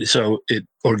 And so it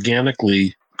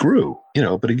organically grew,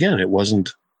 but again,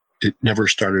 it never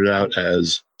started out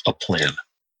as a plan.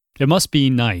 It must be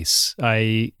nice.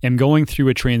 I am going through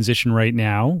a transition right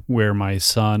now where my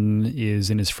son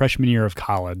is in his freshman year of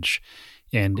college,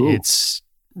 and It's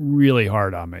really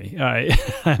hard on me.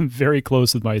 I'm very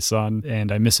close with my son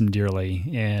and I miss him dearly.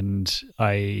 And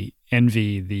I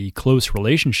envy the close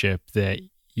relationship that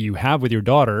you have with your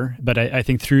daughter. But I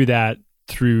think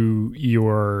through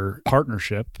your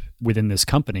partnership within this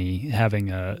company,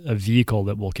 having a vehicle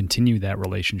that will continue that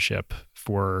relationship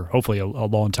for hopefully a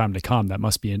long time to come, that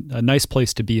must be a nice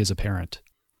place to be as a parent.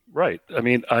 Right. I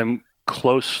mean, I'm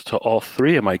close to all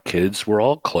 3 of my kids. We're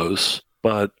all close,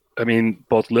 but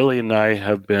both Lily and I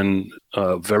have been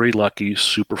very lucky,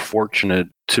 super fortunate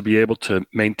to be able to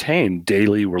maintain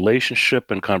daily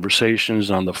relationship and conversations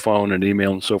on the phone and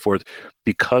email and so forth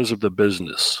because of the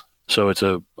business. So it's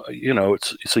a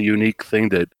unique thing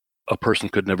that a person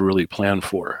could never really plan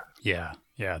for. Yeah,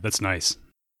 that's nice.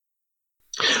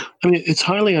 It's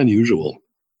highly unusual.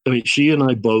 She and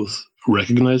I both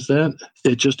recognize that.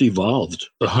 It just evolved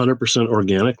 100%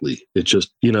 organically. It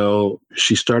just,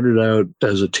 she started out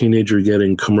as a teenager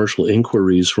getting commercial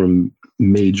inquiries from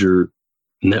major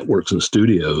networks and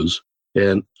studios,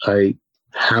 and I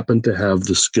happened to have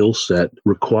the skill set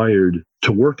required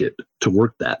to work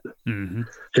that. Mm-hmm.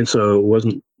 And so it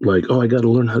wasn't like, oh, I got to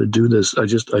learn how to do this. I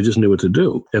just knew what to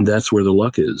do. And that's where the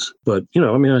luck is. But,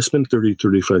 I spent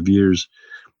 35 years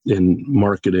in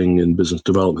marketing and business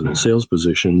development and sales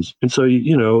positions. And so,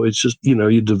 it's just,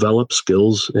 you develop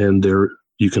skills and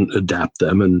you can adapt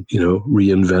them and,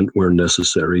 reinvent where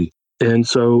necessary. And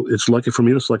so it's lucky for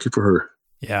me, it's lucky for her.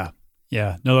 Yeah.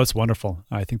 No, that's wonderful.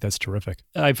 I think that's terrific.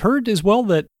 I've heard as well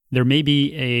that there may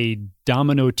be a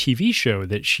Domino TV show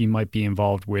that she might be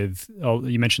involved with. Oh,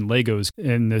 you mentioned Legos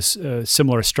in this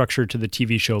similar structure to the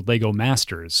TV show Lego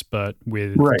Masters, but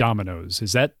with Dominoes.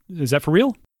 Is that for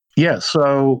real? Yeah,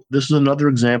 so this is another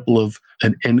example of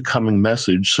an incoming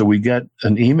message. So we get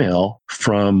an email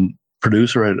from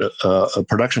producer at a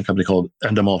production company called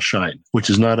Endemol Shine, which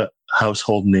is not a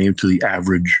household name to the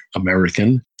average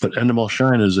American, but Endemol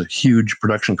Shine is a huge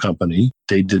production company.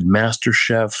 They did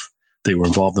MasterChef. They were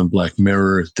involved in Black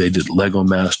Mirror. They did Lego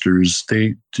Masters.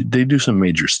 They do some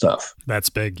major stuff. That's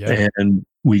big, yeah. And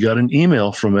we got an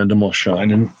email from Endemol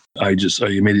Shine, and I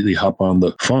immediately hop on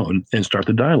the phone and start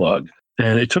the dialogue.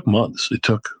 And it took months. It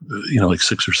took, like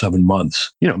 6 or 7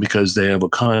 months, because they have a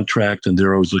contract and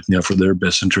they're always looking out for their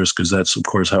best interest, because that's, of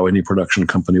course, how any production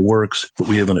company works. But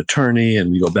we have an attorney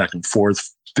and we go back and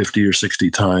forth 50 or 60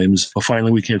 times. But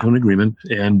finally, we came to an agreement.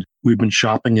 And We've been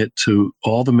shopping it to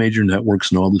all the major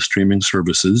networks and all the streaming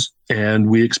services, and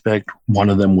we expect one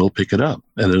of them will pick it up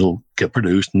and it'll get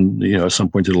produced. And, at some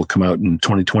point it'll come out in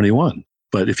 2021.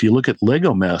 But if you look at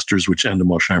Lego Masters, which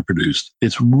Endemol Shine produced,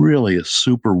 it's really a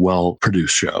super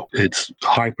well-produced show. It's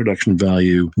high production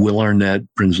value. Will Arnett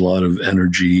brings a lot of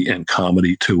energy and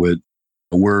comedy to it.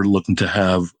 We're looking to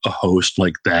have a host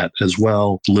like that as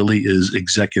well. Lily is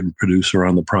executive producer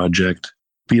on the project.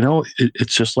 But,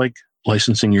 it's just like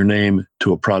licensing your name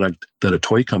to a product that a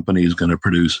toy company is going to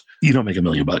produce. You don't make $1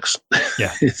 million.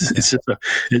 Yeah.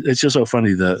 It's just so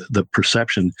funny, the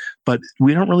perception, but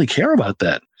we don't really care about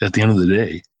that at the end of the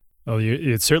day. Well,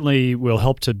 it certainly will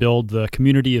help to build the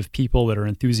community of people that are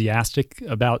enthusiastic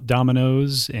about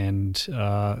dominoes, and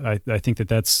I think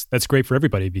that's great for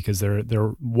everybody because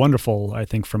they're wonderful. I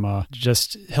think from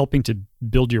just helping to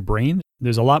build your brain.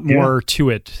 There's a lot more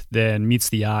to it than meets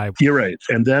the eye. You're right,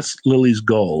 and that's Lily's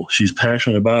goal. She's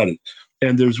passionate about it.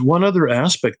 And there's one other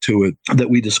aspect to it that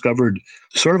we discovered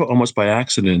sort of almost by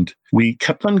accident. We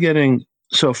kept on getting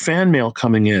fan mail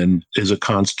coming in is a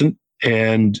constant.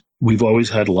 And we've always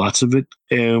had lots of it.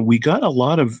 And we got a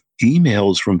lot of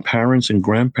emails from parents and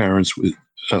grandparents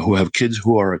who have kids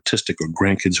who are autistic or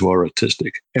grandkids who are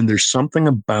autistic. And there's something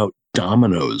about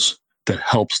dominoes that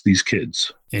helps these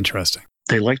kids. Interesting.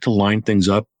 They like to line things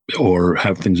up or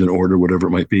have things in order, whatever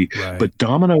it might be. Right. But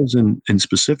dominoes in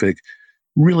specific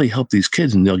really help these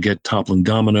kids. And they'll get toppling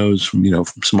dominoes from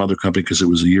some other company because it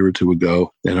was a year or two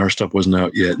ago and our stuff wasn't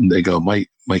out yet. And they go, my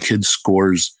kids'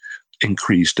 scores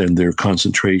increased and their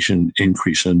concentration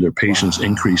increased and their patience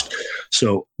increased.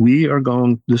 So we are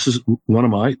this is one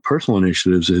of my personal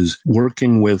initiatives, is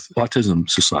working with autism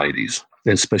societies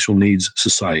and special needs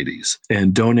societies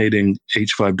and donating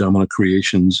H5 Domino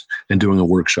Creations and doing a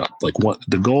workshop.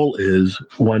 The goal is,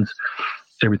 once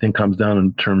everything comes down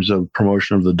in terms of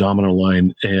promotion of the Domino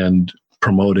line and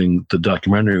promoting the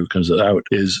documentary that comes out,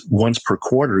 is once per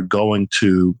quarter going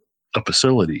to a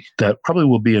facility that probably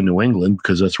will be in New England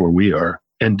because that's where we are,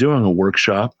 and doing a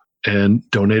workshop and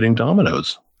donating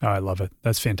dominoes. Oh, I love it.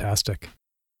 That's fantastic.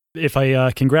 If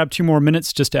I can grab 2 more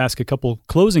minutes just to ask a couple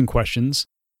closing questions.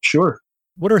 Sure.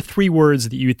 What are 3 words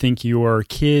that you think your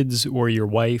kids or your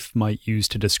wife might use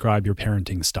to describe your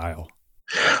parenting style?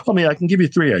 I can give you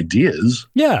 3 ideas.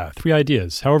 Yeah, 3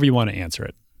 ideas, however you want to answer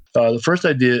it. The first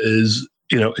idea is,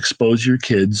 expose your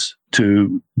kids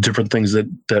to different things that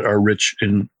are rich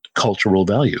in cultural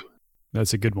value.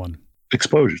 That's a good one.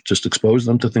 Exposure. Just expose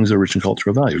them to things that are rich in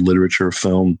cultural value: literature,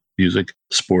 film, music,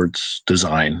 sports,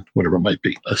 design, whatever it might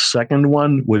be. A second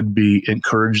one would be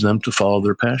encourage them to follow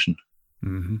their passion.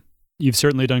 Mm-hmm. You've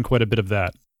certainly done quite a bit of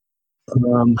that.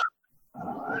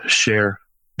 Share.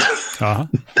 Uh-huh.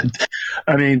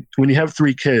 When you have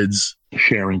 3 kids,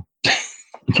 sharing.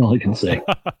 That's all I can say.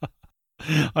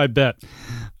 I bet.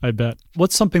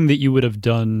 What's something that you would have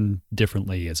done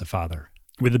differently as a father,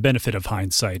 with the benefit of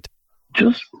hindsight?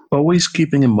 Just always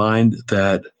keeping in mind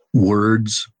that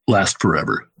words last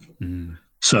forever. Mm.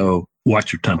 So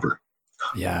watch your temper.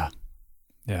 Yeah.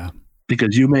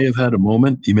 Because you may have had a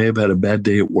moment, you may have had a bad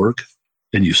day at work,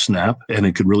 and you snap, and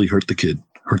it could really hurt the kid,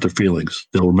 hurt their feelings.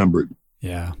 They'll remember it.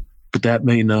 Yeah. But that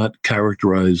may not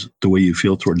characterize the way you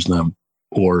feel towards them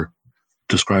or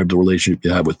describe the relationship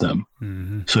you have with them.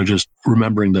 Mm-hmm. So just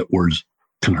remembering that words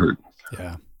can hurt.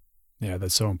 Yeah,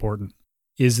 that's so important.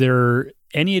 Is there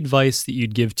any advice that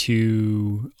you'd give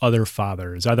to other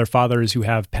fathers, either fathers who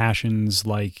have passions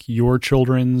like your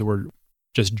children, or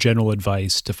just general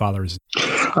advice to fathers?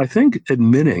 I think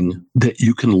admitting that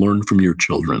you can learn from your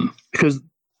children, because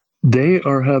they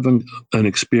are having an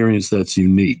experience that's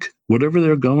unique. Whatever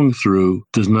they're going through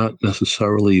does not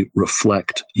necessarily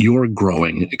reflect your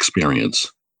growing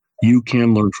experience. You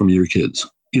can learn from your kids.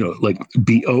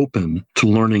 Be open to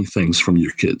learning things from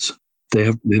your kids. They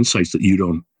have insights that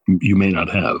you may not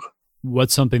have.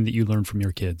 What's something that you learned from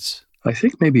your kids? I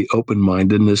think maybe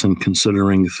open-mindedness and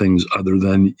considering things other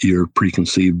than your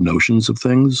preconceived notions of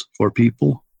things or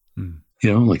people.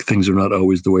 Things are not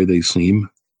always the way they seem.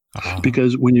 Uh-huh.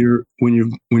 Because when you're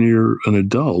an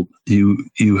adult,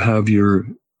 you have your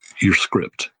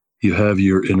script, you have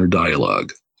your inner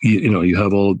dialogue, you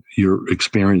have all your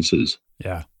experiences.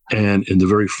 Yeah. And in the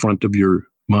very front of your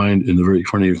mind, in the very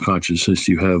front of your consciousness,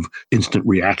 you have instant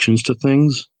reactions to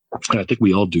things. And I think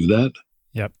we all do that.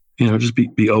 Yep. Just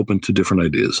be open to different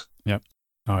ideas. Yep.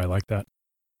 Oh, I like that.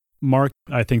 Mark,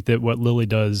 I think that what Lily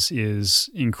does is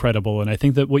incredible. And I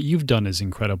think that what you've done is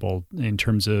incredible in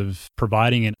terms of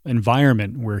providing an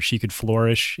environment where she could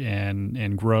flourish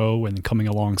and grow, and coming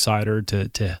alongside her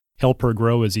to help her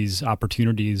grow as these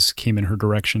opportunities came in her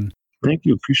direction. Thank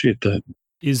you. Appreciate that.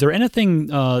 Is there anything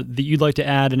that you'd like to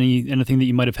add, anything that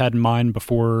you might have had in mind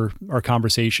before our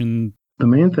conversation? The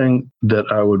main thing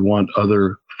that I would want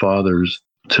other fathers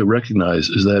to recognize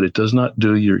is that it does not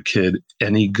do your kid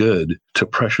any good to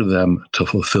pressure them to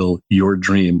fulfill your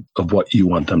dream of what you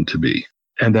want them to be.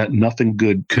 And that nothing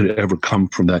good could ever come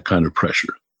from that kind of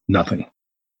pressure. Nothing.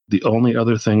 The only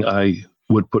other thing I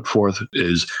would put forth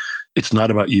is it's not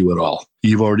about you at all.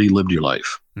 You've already lived your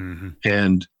life. Mm-hmm.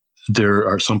 And there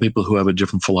are some people who have a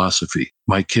different philosophy.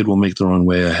 My kid will make their own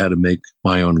way. I had to make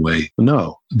my own way.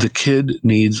 No, the kid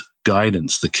needs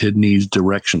guidance. The kid needs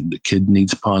direction. The kid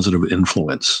needs positive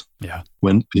influence. Yeah.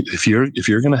 If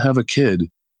you're going to have a kid,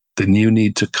 then you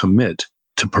need to commit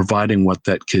to providing what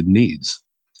that kid needs.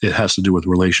 It has to do with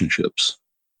relationships.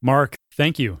 Mark,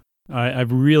 thank you.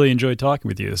 I've really enjoyed talking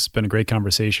with you. This has been a great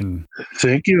conversation.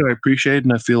 Thank you. I appreciate it,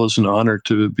 and I feel it's an honor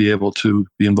to be able to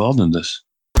be involved in this.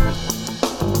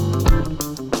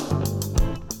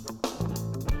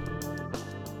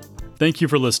 Thank you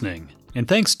for listening, and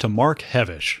thanks to Mark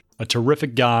Hevish, a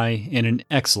terrific guy and an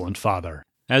excellent father.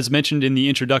 As mentioned in the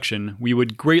introduction, we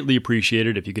would greatly appreciate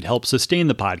it if you could help sustain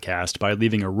the podcast by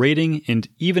leaving a rating and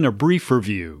even a brief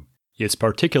review. It's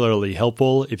particularly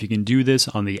helpful if you can do this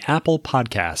on the Apple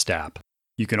Podcast app.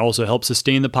 You can also help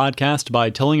sustain the podcast by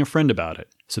telling a friend about it,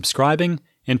 subscribing,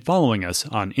 and following us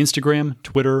on Instagram,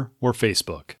 Twitter, or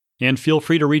Facebook. And feel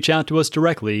free to reach out to us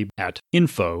directly at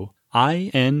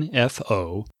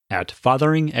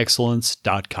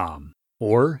info@fatheringexcellence.com,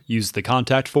 or use the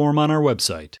contact form on our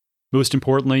website. Most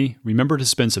importantly, remember to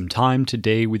spend some time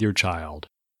today with your child.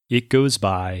 It goes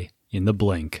by in the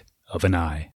blink of an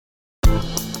eye.